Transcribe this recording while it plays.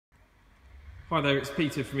Hi there, it's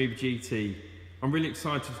Peter from GT. I'm really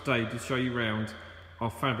excited today to show you around our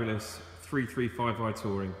fabulous 335i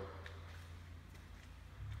Touring.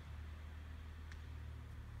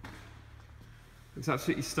 It's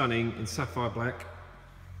absolutely stunning in sapphire black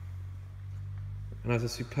and has a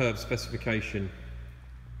superb specification.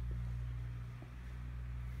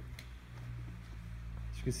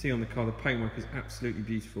 As you can see on the car, the paintwork is absolutely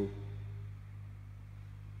beautiful.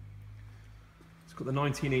 It's got the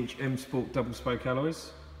 19-inch M Sport double spoke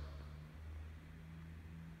alloys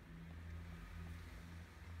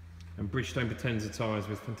and Bridgestone Potenza tyres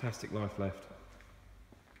with fantastic life left.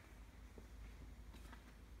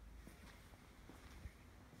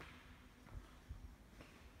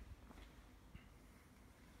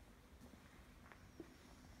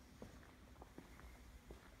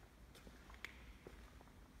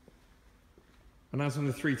 And as on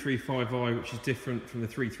the 335i, which is different from the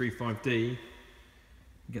 335d,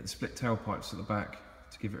 you get the split tailpipes at the back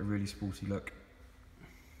to give it a really sporty look.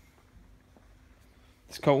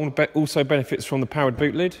 This car also benefits from the powered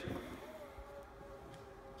boot lid.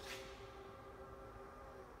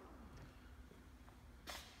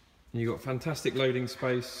 And you've got fantastic loading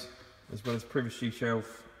space, as well as privacy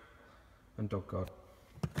shelf and dog guard.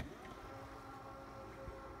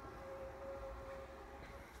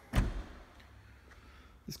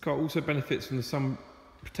 This car also benefits from the sun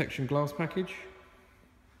protection glass package.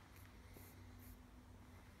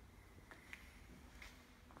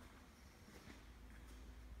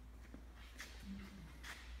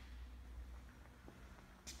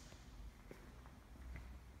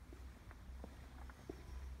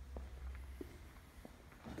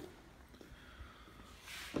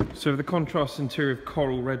 So with the contrast interior of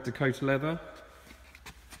coral red Dakota leather,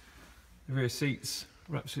 the rear seats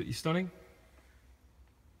are absolutely stunning.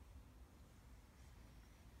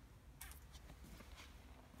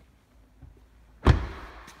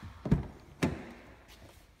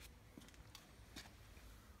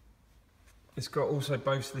 It's got also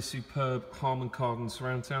boasts the superb Harman Kardon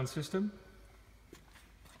surround sound system.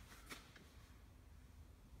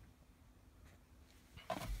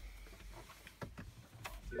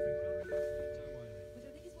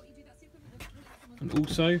 And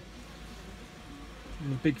also, one of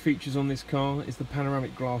the big features on this car is the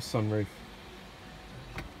panoramic glass sunroof.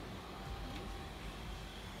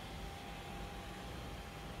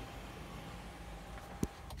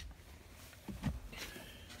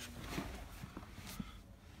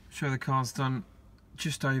 Show the car's done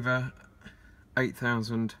just over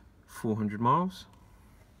 8,400 miles.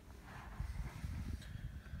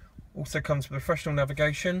 Also comes with professional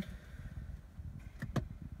navigation.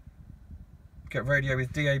 Get radio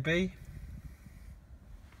with DAB. We've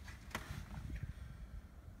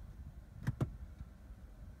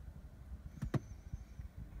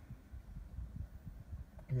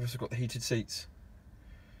also got the heated seats.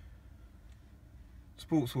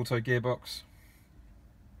 Sports auto gearbox.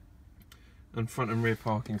 And front and rear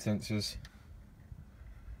parking sensors.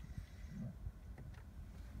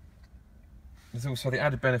 There's also the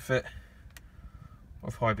added benefit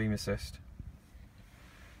of high beam assist.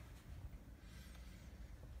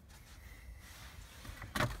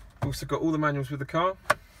 Also got all the manuals with the car.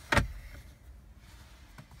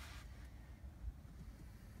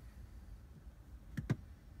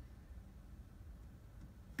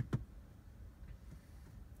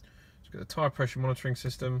 It's got the tyre pressure monitoring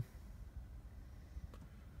system.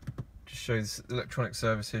 Just shows electronic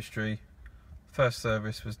service history. First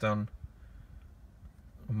service was done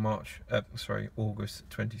on August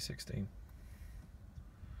 2016.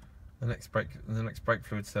 The next brake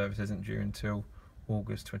fluid service isn't due until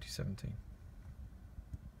August 2017.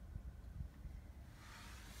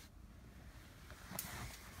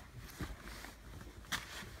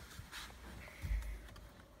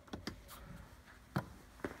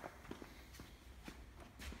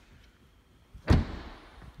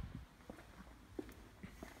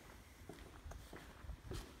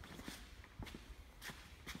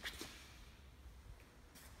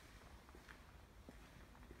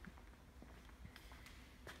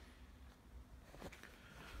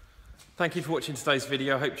 Thank you for watching today's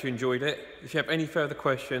video. I hope you enjoyed it. If you have any further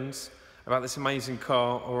questions about this amazing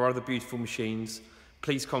car or other beautiful machines,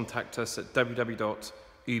 please contact us at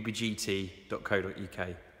www.ubergt.co.uk.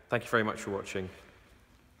 Thank you very much for watching.